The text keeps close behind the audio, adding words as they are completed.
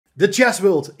The chess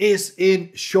world is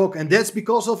in shock, and that's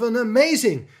because of an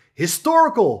amazing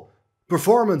historical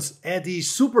performance at the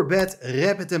Superbet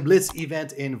Rapid and Blitz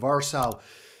event in Warsaw.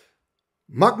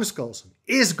 Magnus Carlsen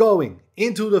is going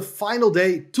into the final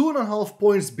day 2.5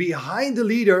 points behind the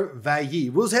leader Wei Yi,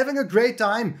 who was having a great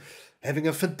time, having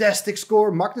a fantastic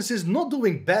score. Magnus is not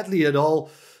doing badly at all,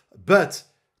 but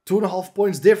 2.5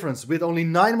 points difference with only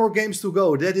 9 more games to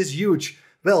go. That is huge.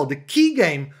 Well, the key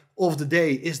game of the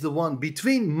day is the one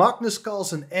between Magnus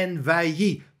Carlsen and Wei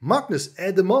Yi. Magnus,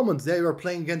 at the moment they are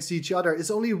playing against each other,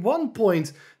 is only 1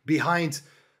 point behind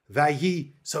Wei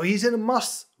Yi. So he's in a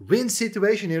must-win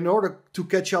situation in order to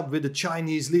catch up with the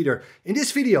Chinese leader. In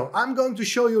this video, I'm going to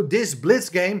show you this blitz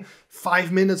game,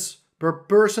 5 minutes per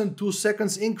person, 2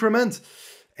 seconds increment.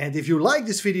 And if you like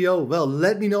this video, well,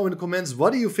 let me know in the comments,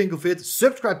 what do you think of it?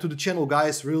 Subscribe to the channel,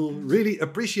 guys. We'll really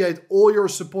appreciate all your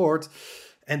support.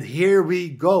 And here we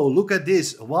go. Look at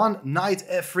this. One knight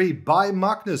f3 by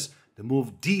Magnus. The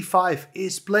move d5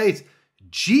 is played.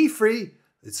 g3.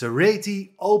 It's a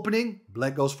ready opening.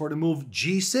 Black goes for the move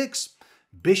g6.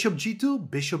 Bishop g2.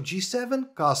 Bishop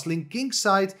g7. Castling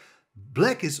kingside.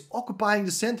 Black is occupying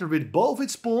the center with both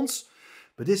its pawns.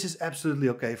 But this is absolutely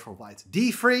okay for white.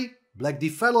 d3. Black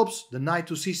develops. The knight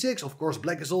to c6. Of course,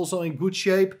 black is also in good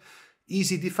shape.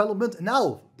 Easy development. And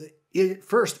now, the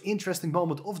first interesting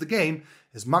moment of the game,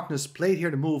 as Magnus played here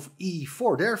the move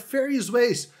e4. There are various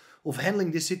ways of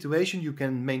handling this situation. You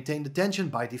can maintain the tension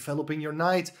by developing your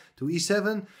knight to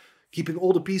e7, keeping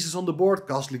all the pieces on the board,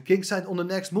 castling kingside on the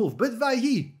next move. But Wei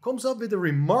Yi comes up with a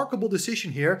remarkable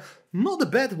decision here. Not a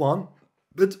bad one,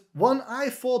 but one I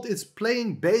thought it's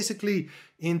playing basically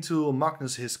into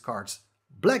Magnus his cards.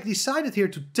 Black decided here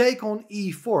to take on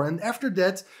e4, and after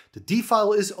that the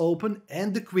d-file is open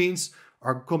and the queens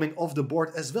are coming off the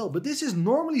board as well. But this is,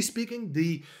 normally speaking,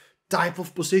 the type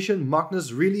of position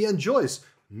Magnus really enjoys.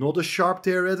 Not a sharp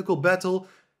theoretical battle.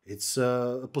 It's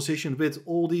a position with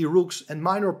all the rooks and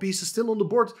minor pieces still on the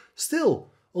board.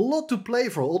 Still, a lot to play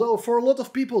for. Although for a lot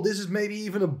of people this is maybe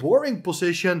even a boring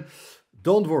position.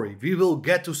 Don't worry, we will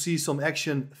get to see some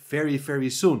action very,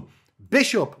 very soon.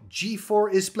 Bishop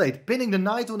g4 is played, pinning the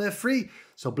knight on f3.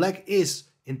 So black is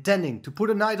intending to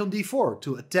put a knight on d4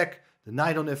 to attack the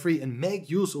knight on f3 and make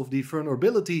use of the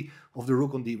vulnerability of the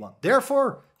rook on d1.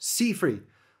 Therefore, c3,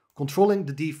 controlling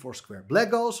the d4 square. Black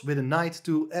goes with a knight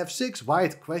to f6.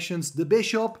 White questions the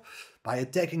bishop by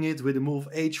attacking it with the move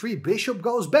h3. Bishop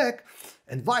goes back,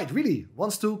 and white really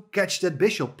wants to catch that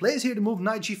bishop. Plays here the move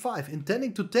knight g5,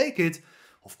 intending to take it.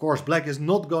 Of course, black is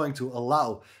not going to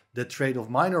allow the trade of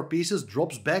minor pieces.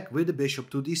 Drops back with the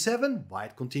bishop to d7.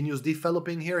 White continues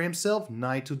developing here himself.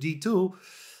 Knight to d2.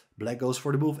 Black goes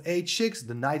for the move h6.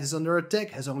 The knight is under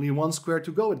attack, has only 1 square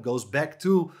to go. It goes back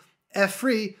to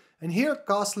f3. And here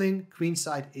castling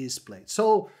queenside is played.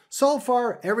 So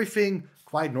far everything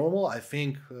quite normal. I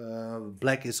think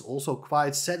black is also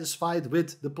quite satisfied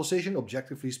with the position.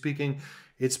 Objectively speaking,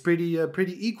 it's pretty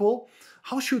equal.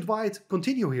 How should white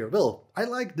continue here? Well, I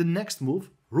like the next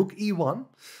move, rook e1.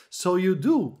 So you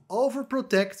do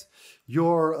overprotect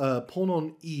your pawn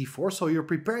on e4. So you're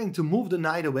preparing to move the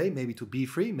knight away, maybe to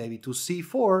b3, maybe to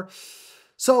c4.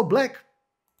 So black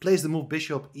plays the move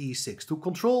bishop e6 to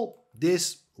control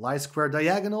this light square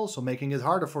diagonal, so making it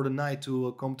harder for the knight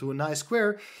to come to a nice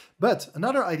square. But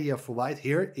another idea for white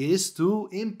here is to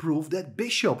improve that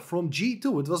bishop from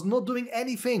g2. It was not doing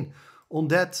anything on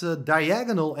that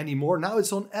diagonal anymore. Now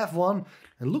it's on f1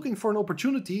 and looking for an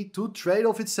opportunity to trade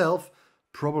off itself,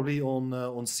 probably on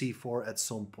c4 at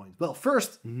some point. Well,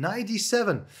 first knight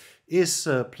d7 is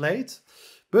played,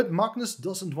 but Magnus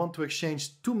doesn't want to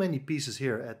exchange too many pieces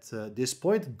here at this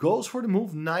point. Goes for the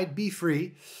move knight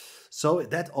b3. So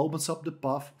that opens up the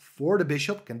path for the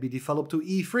bishop, can be developed to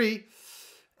e3.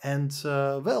 And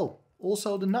well,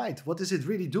 also the knight. What is it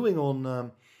really doing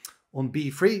on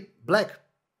b3? Black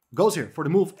goes here for the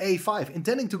move a5,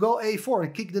 intending to go a4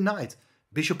 and kick the knight.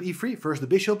 Bishop e3. First the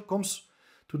bishop comes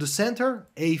to the center.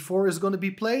 a4 is going to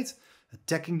be played,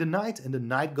 attacking the knight, and the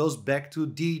knight goes back to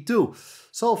d2.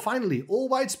 So finally, all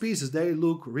white's pieces, they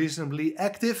look reasonably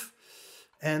active.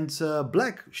 And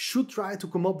black should try to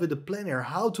come up with a plan here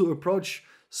how to approach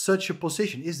such a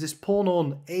position. Is this pawn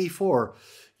on a4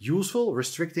 useful,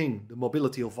 restricting the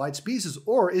mobility of white's pieces,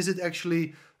 or is it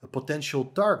actually a potential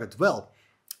target? Well,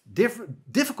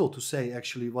 difficult to say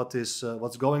actually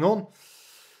what's going on.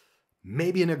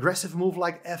 Maybe an aggressive move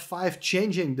like f5,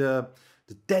 changing the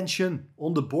tension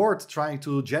on the board, trying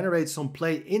to generate some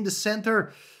play in the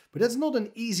center. But that's not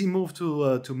an easy move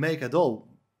to make at all.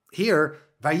 Here,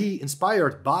 Wei Yi,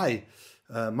 inspired by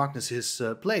Magnus's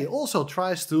play, also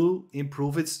tries to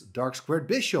improve its dark squared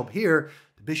bishop. Here,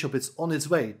 the bishop is on its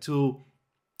way to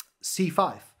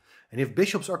c5. And if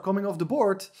bishops are coming off the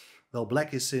board, well,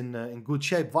 black is in good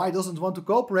shape. White doesn't want to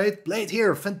cooperate. Played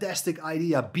here, fantastic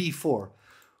idea, b4.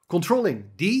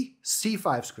 Controlling d,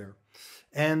 c5 square.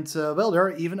 And, well, there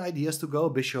are even ideas to go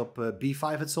bishop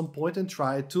b5 at some point and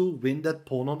try to win that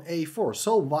pawn on a4.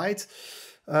 So white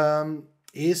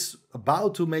is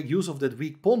about to make use of that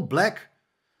weak pawn. Black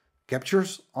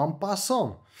captures en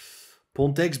passant.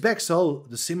 Pawn takes back, so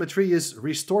the symmetry is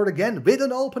restored again with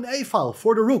an open a-file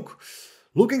for the rook.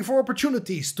 Looking for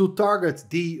opportunities to target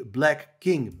the black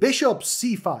king. Bishop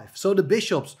c5. So the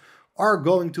bishops are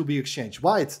going to be exchanged.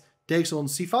 White takes on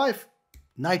c5.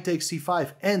 Knight takes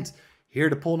c5. And here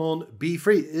the pawn on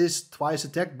b3 is twice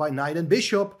attacked by knight and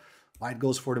bishop. White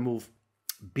goes for the move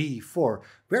b4.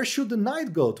 Where should the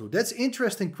knight go to? That's an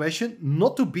interesting question.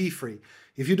 Not to b3.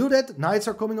 If you do that, knights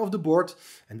are coming off the board.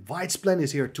 And white's plan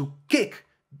is here to kick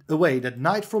away that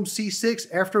knight from c6.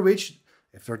 After which,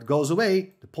 after it goes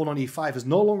away, the pawn on e5 is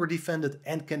no longer defended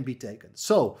and can be taken.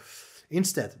 So,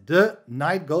 instead, the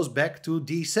knight goes back to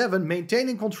d7,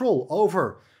 maintaining control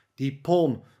over the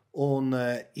pawn on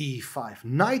e5.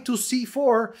 Knight to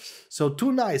c4, so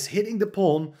two knights hitting the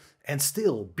pawn, and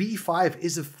still b5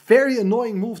 is a very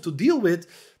annoying move to deal with.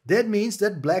 That means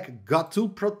that black got to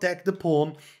protect the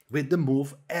pawn with the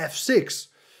move f6.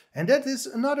 And that is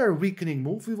another weakening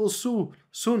move. We will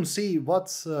soon see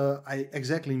what I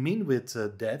exactly mean with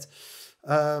that.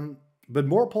 But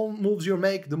more pawn moves you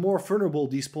make, the more vulnerable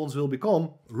these pawns will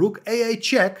become. Rook a8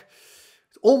 check.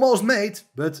 Almost made,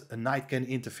 but a knight can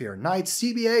interfere. Knight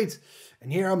cb8.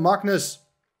 And here Magnus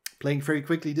playing very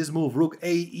quickly this move. Rook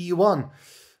a e1.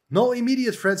 No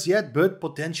immediate threats yet, but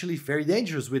potentially very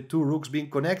dangerous with two rooks being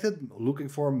connected. Looking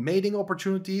for mating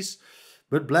opportunities.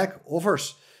 But black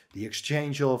offers the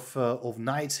exchange of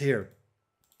knights here.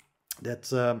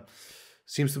 That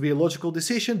seems to be a logical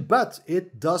decision, but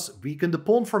it does weaken the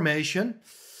pawn formation.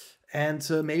 And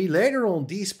maybe later on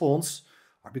these pawns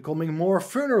are becoming more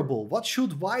vulnerable. What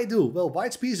should white do? Well,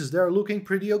 white's pieces, they're looking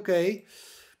pretty okay.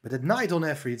 But at knight on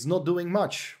f3, it's not doing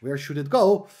much. Where should it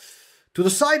go? To the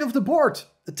side of the board,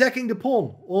 attacking the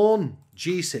pawn on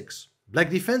g6. Black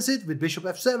defends it with bishop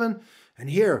f7. And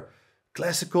here,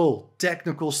 classical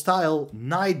technical style,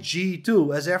 knight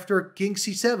g2. As after king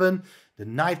c7, the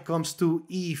knight comes to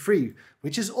e3.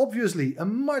 Which is obviously a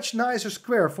much nicer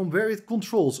square from where it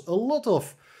controls a lot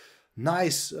of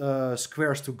nice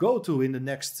squares to go to in the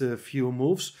next few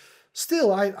moves.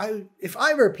 Still, if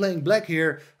I were playing black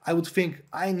here, I would think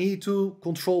I need to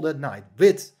control that knight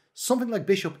with something like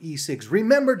bishop e6.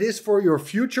 Remember this for your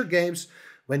future games.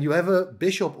 When you have a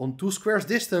bishop on 2 squares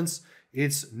distance,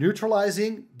 it's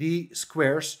neutralizing the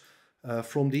squares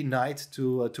from the knight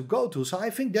to go to. So I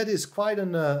think that is quite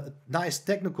a nice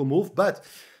technical move, but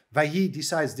Wei Yi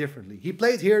decides differently. He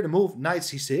played here the move knight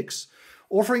c6,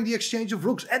 offering the exchange of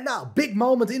rooks. And now, big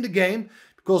moment in the game,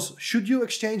 because should you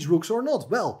exchange rooks or not?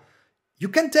 Well, you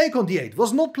can take on d8.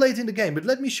 Was not played in the game, but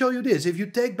let me show you this. If you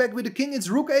take back with the king, it's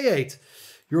rook a8.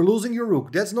 You're losing your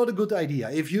rook. That's not a good idea.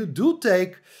 If you do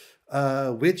take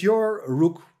with your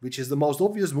rook, which is the most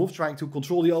obvious move, trying to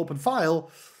control the open file,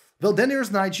 well, then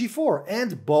there's knight g4,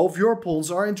 and both your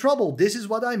pawns are in trouble. This is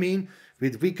what I mean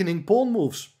with weakening pawn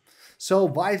moves. So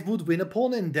white would win a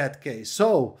pawn in that case.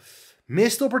 So,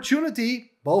 missed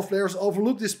opportunity. Both players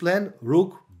overlooked this plan.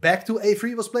 Rook back to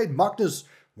a3 was played. Magnus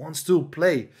wants to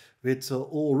play with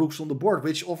all rooks on the board,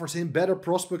 which offers him better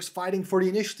prospects fighting for the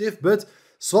initiative. But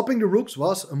swapping the rooks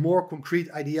was a more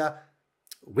concrete idea,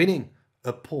 winning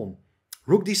a pawn.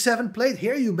 Rook d7 played.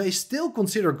 Here you may still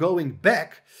consider going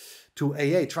back to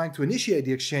a8, trying to initiate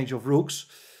the exchange of rooks.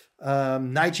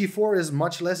 Knight g4 is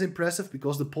much less impressive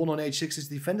because the pawn on h6 is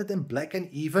defended and black can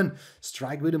even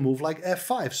strike with a move like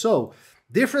f5. So,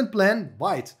 different plan.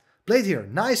 White played here.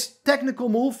 Nice technical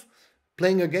move.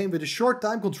 Playing a game with a short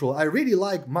time control. I really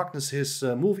like Magnus, his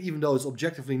move, even though it's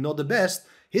objectively not the best.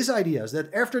 His idea is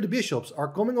that after the bishops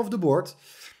are coming off the board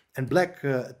and black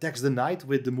attacks the knight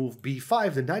with the move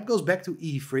b5, the knight goes back to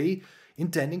e3,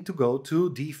 intending to go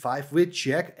to d5 with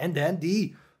check, and then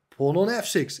the pawn on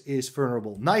f6 is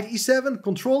vulnerable. Knight e7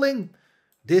 controlling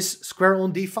this square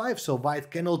on d5, so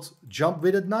white cannot jump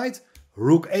with that knight.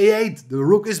 Rook a8, the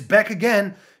rook is back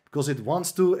again because it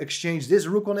wants to exchange this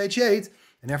rook on h8,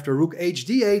 and after rook h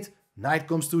d8, knight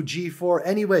comes to g4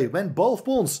 anyway. When both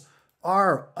pawns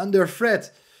are under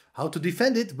threat, how to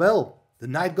defend it? Well, the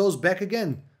knight goes back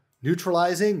again,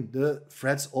 neutralizing the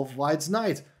threats of white's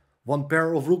knight. One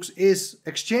pair of rooks is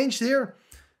exchanged here.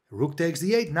 Rook takes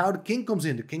d8. Now the king comes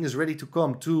in. The king is ready to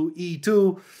come to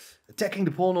e2, attacking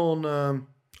the pawn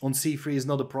on c3 is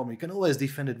not a problem. You can always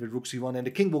defend it with rook c1 and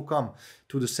the king will come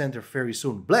to the center very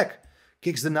soon. Black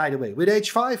kicks the knight away. With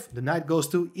h5, the knight goes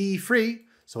to e3.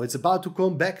 So it's about to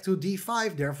come back to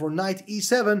d5, therefore knight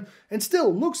e7. And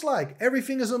still looks like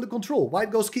everything is under control.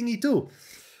 White goes king e2.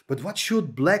 But what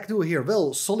should black do here?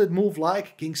 Well, solid move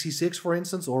like king c6 for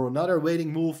instance, or another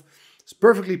waiting move is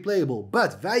perfectly playable.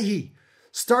 But Wei Yi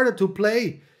started to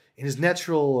play in his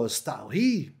natural style.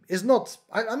 He is not,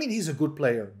 I mean he's a good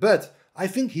player, but I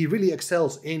think he really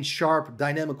excels in sharp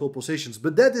dynamical positions.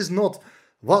 But that is not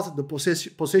what the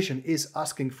position is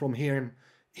asking from him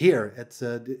here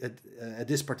at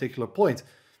this particular point.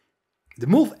 The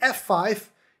move f5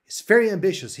 is very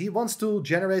ambitious. He wants to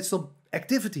generate some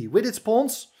activity with its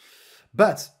pawns,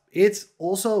 but it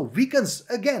also weakens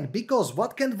again, because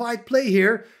what can white play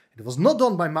here? It was not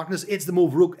done by Magnus, it's the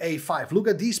move rook a5. Look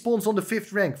at these pawns on the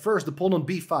 5th rank. First, the pawn on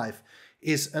b5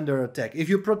 is under attack. If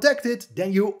you protect it,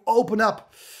 then you open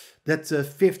up that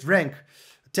 5th rank,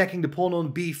 attacking the pawn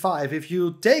on b5. If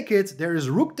you take it, there is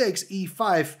rook takes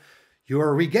e5.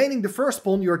 You're regaining the first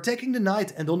pawn, you're taking the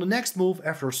knight, and on the next move,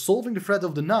 after solving the threat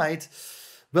of the knight,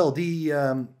 well, the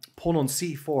pawn on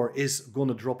c4 is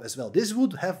gonna drop as well. This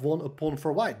would have won a pawn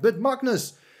for white, but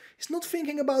Magnus is not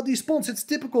thinking about these pawns. It's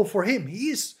typical for him. He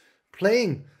is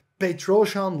playing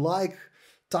Petrosian-like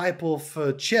type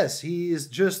of chess. He is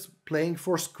just playing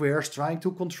for squares, trying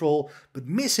to control, but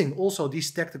missing also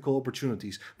these tactical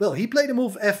opportunities. Well, he played a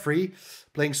move f3,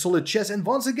 playing solid chess, and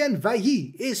once again, Wei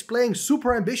Yi is playing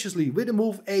super ambitiously with the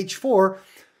move h4,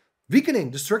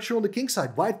 weakening the structure on the king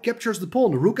side. White captures the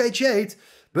pawn, rook h8,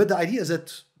 but the idea is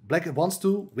that black wants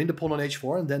to win the pawn on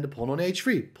h4 and then the pawn on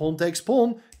h3. Pawn takes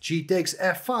pawn, g takes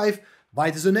f5.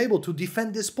 White is unable to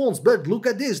defend these pawns, but look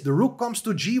at this, the rook comes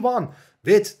to g1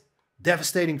 with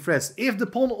devastating threats. If the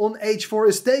pawn on h4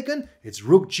 is taken, it's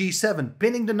rook g7,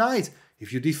 pinning the knight.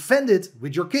 If you defend it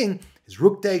with your king, it's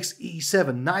rook takes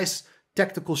e7. Nice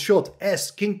tactical shot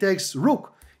as king takes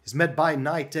rook is met by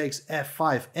knight takes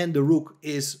f5 and the rook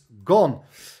is gone.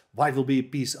 White will be a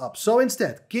piece up. So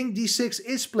instead, king d6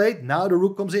 is played. Now the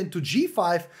rook comes into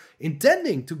g5,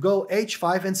 intending to go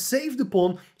h5 and save the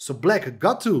pawn. So black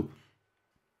got to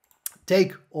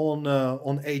take on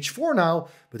h4 now,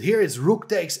 but here it's rook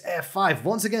takes f5.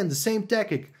 Once again, the same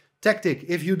tactic.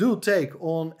 If you do take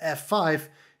on f5,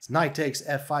 it's knight takes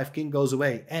f5, king goes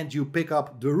away, and you pick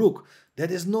up the rook. That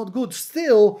is not good.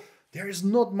 Still, there is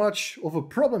not much of a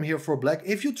problem here for black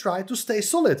if you try to stay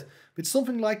solid with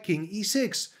something like king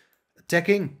e6.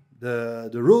 Attacking the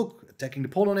rook, attacking the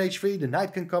pawn on h3, the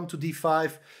knight can come to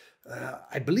d5.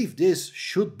 I believe this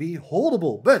should be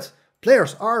holdable, but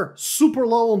players are super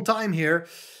low on time here.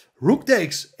 Rook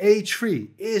takes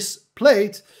h3 is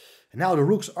played, and now the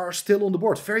rooks are still on the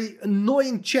board. Very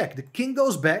annoying check. The king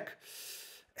goes back,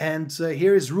 and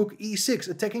here is rook e6,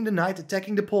 attacking the knight,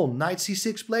 attacking the pawn. Knight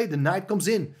c6 played, the knight comes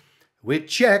in with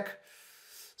check.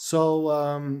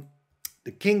 So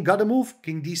the king got a move,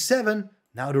 king d7.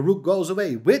 Now the rook goes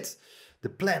away with the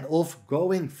plan of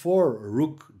going for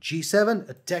rook g7,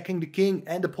 attacking the king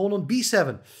and the pawn on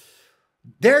b7.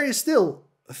 There is still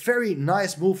a very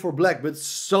nice move for black, but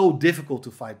so difficult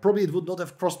to fight. Probably it would not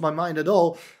have crossed my mind at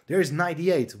all. There is knight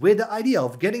e8 with the idea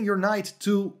of getting your knight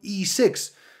to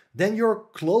e6. Then you're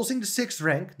closing the 6th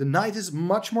rank. The knight is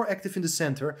much more active in the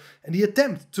center, and the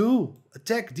attempt to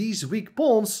attack these weak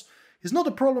pawns is not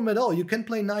a problem at all. You can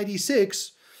play knight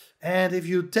e6, and if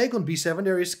you take on b7,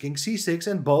 there is king c6,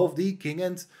 and both the king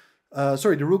and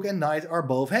the rook and knight are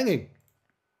both hanging.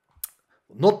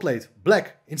 Not played.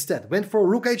 Black instead went for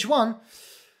rook h1.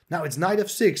 Now it's knight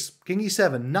f6, king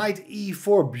e7, knight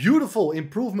e4. Beautiful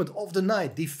improvement of the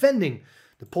knight, defending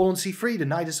the pawn on c3. The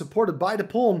knight is supported by the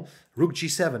pawn. Rook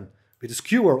g7 with a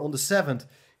skewer on the 7th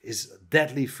is a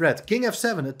deadly threat. King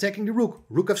f7 attacking the rook.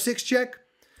 Rook f6 check.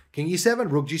 King e7,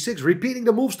 rook g6, repeating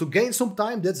the moves to gain some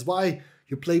time. That's why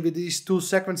you play with these 2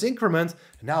 seconds increment.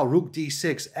 And now rook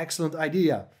d6, excellent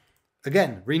idea.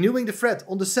 Again, renewing the threat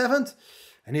on the 7th.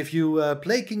 And if you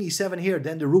play king e7 here,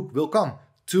 then the rook will come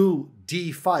to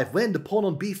d5 when the pawn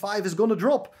on b5 is going to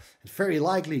drop. And very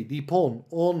likely the pawn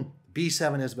on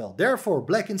b7 as well. Therefore,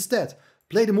 black instead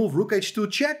play the move rook h2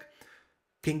 check.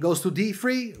 King goes to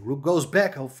d3, rook goes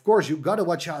back. Of course, you gotta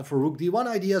watch out for rook d1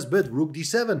 ideas, but rook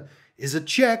d7 is a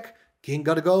check. King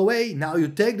gotta go away. Now you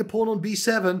take the pawn on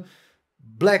b7.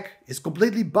 Black is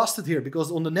completely busted here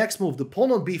because on the next move, the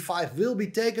pawn on b5 will be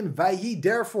taken. Wei Yi,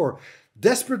 therefore,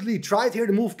 desperately tried here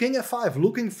to move king f5,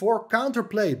 looking for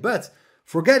counterplay, but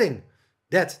forgetting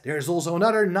that there is also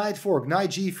another knight fork,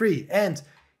 knight g3, and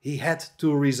he had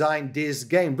to resign this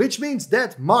game, which means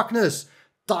that Magnus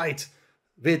tied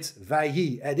with Wei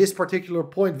Yi at this particular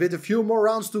point with a few more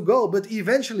rounds to go. But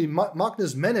eventually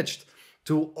Magnus managed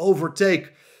to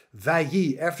overtake Wei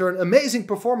Yi. After an amazing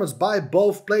performance by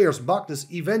both players, Magnus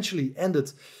eventually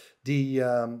ended the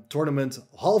tournament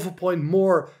half a point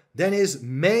more than his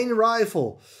main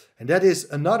rival. And that is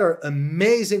another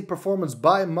amazing performance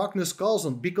by Magnus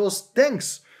Carlsen, because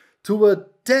thanks to a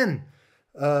 10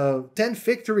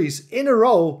 victories in a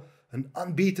row, an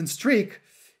unbeaten streak,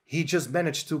 he just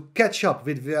managed to catch up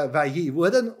with Wei Yi, who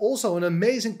had also an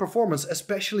amazing performance,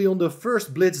 especially on the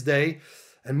first Blitz day.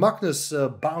 And Magnus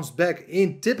bounced back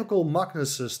in typical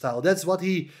Magnus style. That's what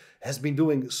he has been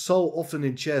doing so often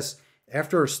in chess.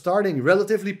 After starting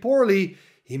relatively poorly,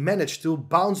 he managed to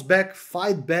bounce back,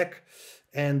 fight back,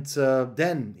 and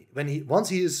then once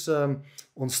he is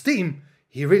on steam,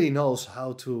 he really knows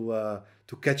how to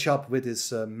catch up with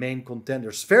his main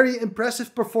contenders. Very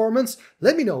impressive performance.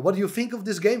 Let me know, what do you think of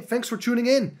this game? Thanks for tuning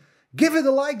in. Give it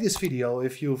a like, this video,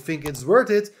 if you think it's worth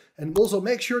it. And also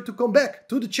make sure to come back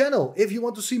to the channel if you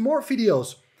want to see more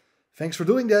videos. Thanks for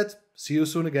doing that. See you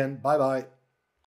soon again. Bye bye.